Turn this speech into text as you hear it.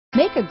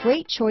Make a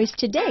great choice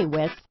today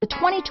with the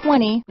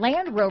 2020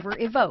 Land Rover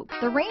Evoque.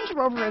 The Range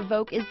Rover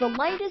Evoque is the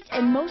lightest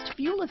and most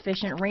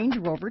fuel-efficient Range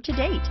Rover to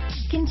date,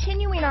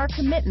 continuing our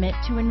commitment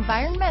to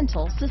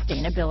environmental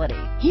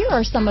sustainability. Here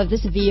are some of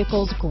this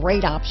vehicle's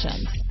great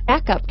options: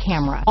 backup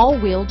camera,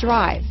 all-wheel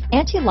drive,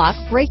 anti-lock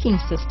braking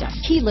system,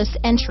 keyless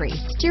entry,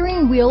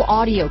 steering wheel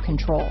audio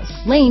controls,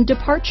 lane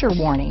departure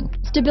warning,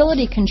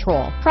 stability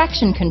control,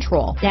 traction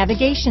control,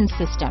 navigation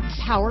system,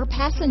 power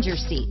passenger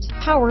seat,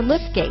 power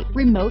liftgate,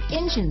 remote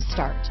engine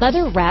start,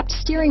 leather-wrapped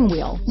steering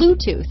wheel,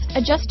 Bluetooth,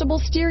 adjustable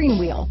steering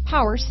wheel,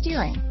 power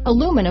steering,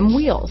 aluminum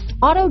wheels,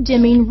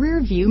 auto-dimming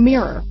rear view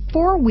mirror,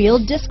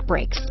 four-wheel disc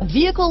brakes. A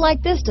vehicle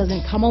like this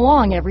doesn't come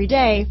along every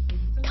day.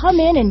 Come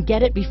in and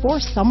get it before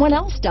someone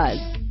else does.